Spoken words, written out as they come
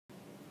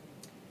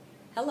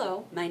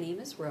Hello, my name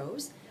is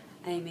Rose.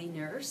 I am a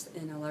nurse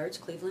in a large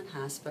Cleveland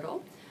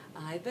hospital.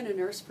 I've been a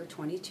nurse for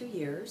 22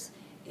 years,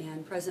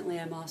 and presently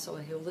I'm also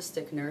a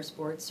holistic nurse,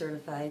 board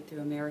certified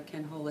through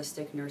American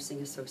Holistic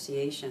Nursing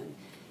Association.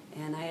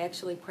 And I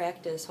actually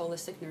practice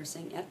holistic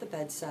nursing at the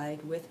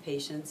bedside with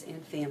patients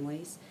and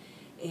families.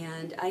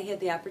 And I had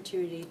the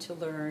opportunity to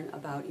learn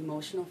about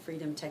emotional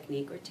freedom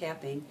technique, or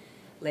tapping,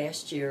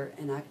 last year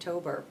in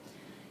October.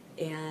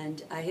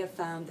 And I have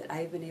found that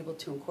I've been able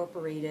to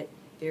incorporate it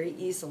very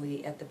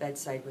easily at the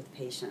bedside with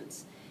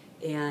patients.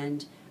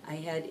 And I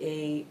had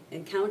an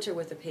encounter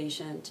with a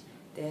patient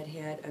that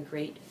had a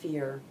great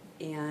fear,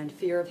 and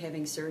fear of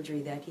having surgery,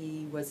 that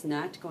he was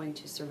not going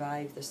to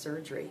survive the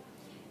surgery.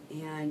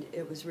 And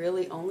it was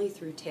really only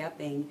through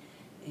tapping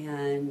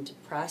and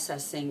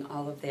processing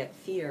all of that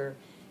fear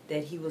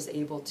that he was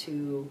able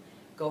to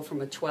go from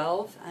a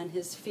 12 on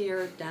his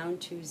fear down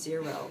to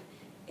 0.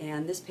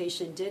 And this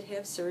patient did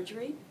have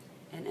surgery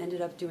and ended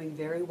up doing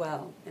very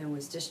well and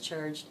was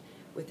discharged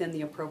within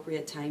the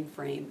appropriate time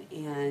frame.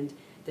 And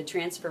the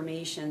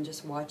transformation,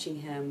 just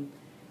watching him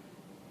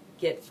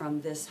get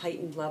from this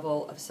heightened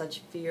level of such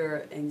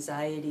fear,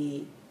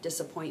 anxiety,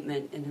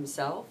 disappointment in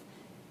himself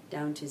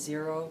down to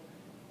 0,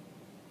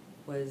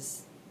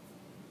 was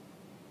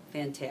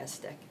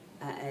fantastic.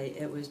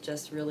 It was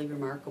just really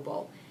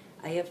remarkable.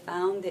 I have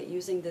found that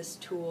using this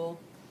tool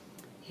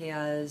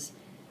has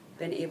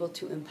been able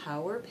to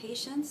empower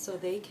patients so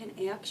they can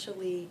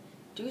actually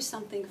do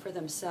something for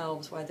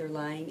themselves while they're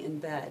lying in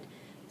bed.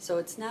 So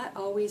it's not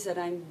always that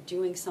I'm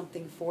doing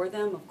something for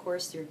them. Of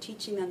course, you're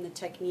teaching them the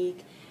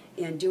technique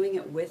and doing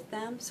it with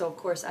them. So of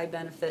course I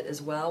benefit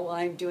as well while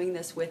I'm doing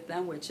this with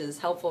them, which is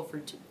helpful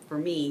for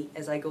me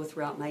as I go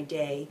throughout my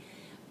day.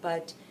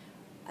 But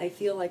I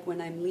feel like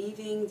when I'm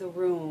leaving the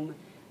room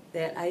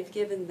that I've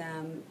given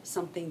them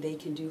something they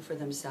can do for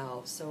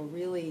themselves. So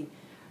really,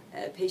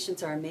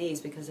 patients are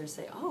amazed because they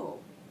say, "Oh,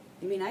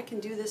 you mean I can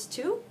do this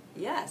too?"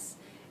 Yes.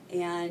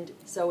 And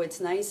so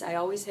it's nice. I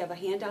always have a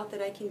handout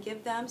that I can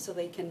give them so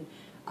they can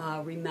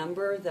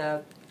remember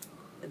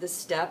the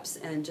steps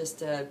and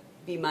just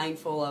be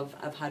mindful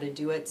of how to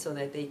do it so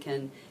that they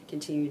can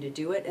continue to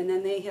do it. And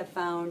then they have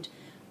found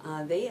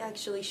they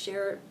actually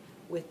share it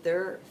with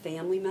their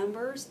family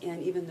members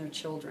and even their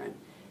children.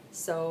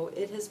 So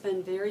it has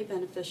been very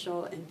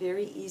beneficial and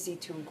very easy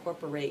to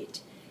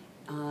incorporate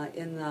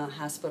in the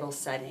hospital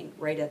setting,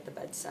 right at the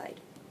bedside.